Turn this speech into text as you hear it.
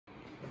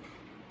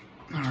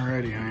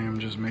Alrighty, I am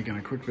just making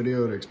a quick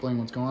video to explain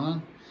what's going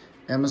on.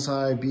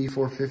 MSi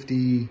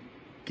B450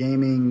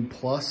 Gaming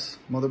Plus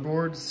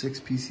motherboard,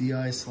 6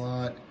 PCI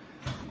slot,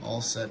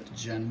 all set to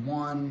Gen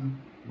 1,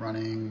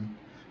 running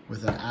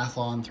with an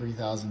Athlon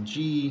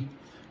 3000G,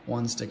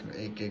 one stick of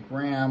 8 gig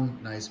RAM,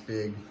 nice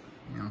big,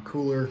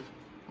 cooler,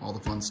 all the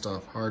fun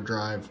stuff, hard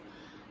drive,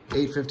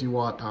 850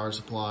 watt power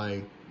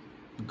supply,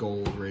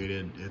 gold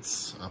rated.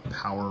 It's a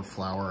power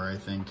flower, I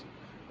think,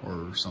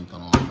 or something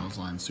along those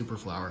lines, super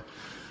flower.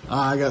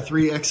 I got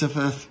three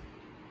XFX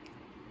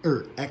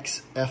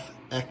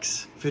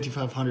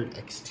 5500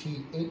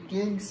 XT 8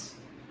 gigs.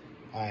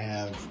 I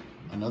have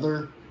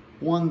another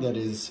one that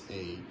is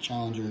a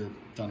Challenger,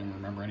 don't even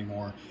remember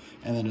anymore,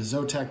 and then a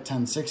Zotac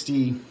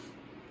 1060,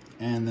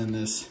 and then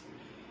this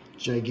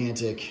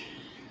gigantic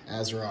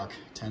ASRock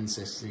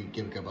 1060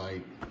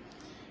 gigabyte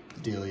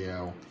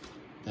dealio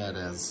that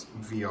has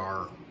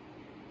VR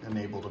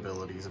enabled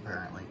abilities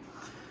apparently.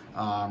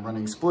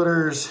 Running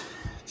splitters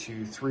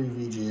to 3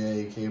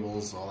 VGA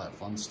cables, all that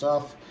fun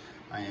stuff.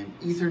 I am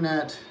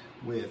Ethernet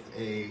with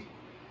a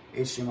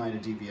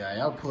HDMI to DVI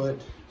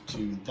output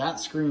to that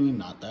screen,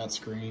 not that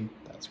screen,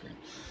 that screen.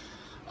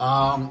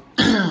 I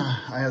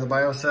have the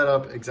BIOS set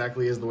up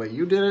exactly as the way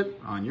you did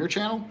it on your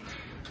channel.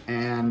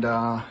 And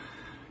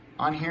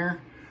on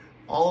here,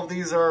 all of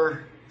these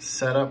are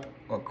set up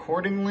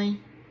accordingly.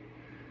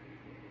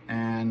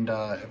 And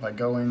if I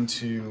go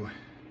into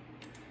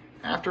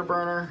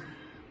Afterburner,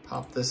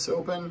 pop this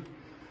open,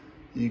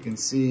 you can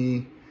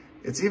see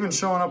it's even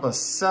showing up a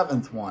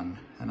 7th one,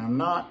 and I'm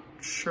not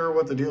sure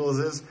what the deal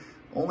is.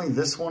 Only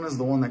this one is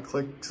the one that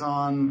clicks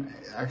on,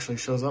 actually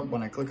shows up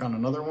when I click on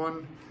another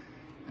one.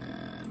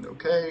 And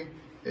okay,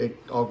 it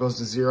all goes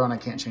to 0 and I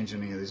can't change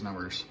any of these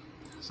numbers.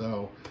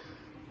 So,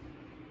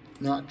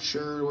 not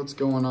sure what's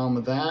going on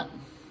with that.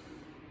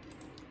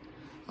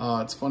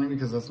 It's funny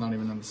because that's not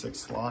even in the 6th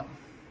slot.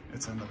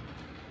 It's in the,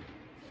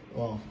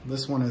 well,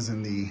 this one is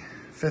in the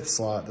 5th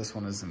slot, this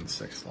one is in the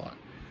 6th slot.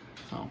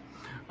 So,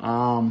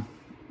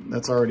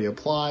 that's already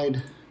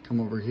applied. Come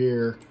over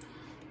here.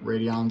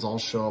 Radeons all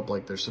show up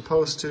like they're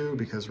supposed to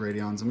because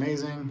Radeon's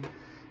amazing.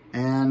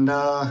 And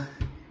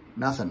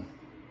nothing.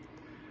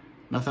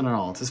 Nothing at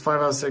all. It says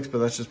 5 out of 6, but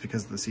that's just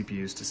because the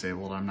CPU is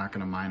disabled. I'm not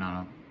going to mine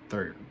on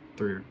a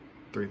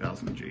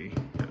 3000G.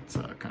 It's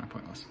kind of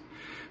pointless.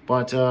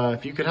 But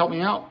if you could help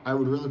me out, I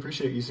would really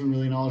appreciate it. You seem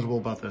really knowledgeable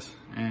about this.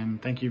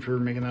 And thank you for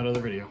making that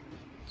other video.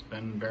 It's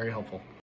been very helpful.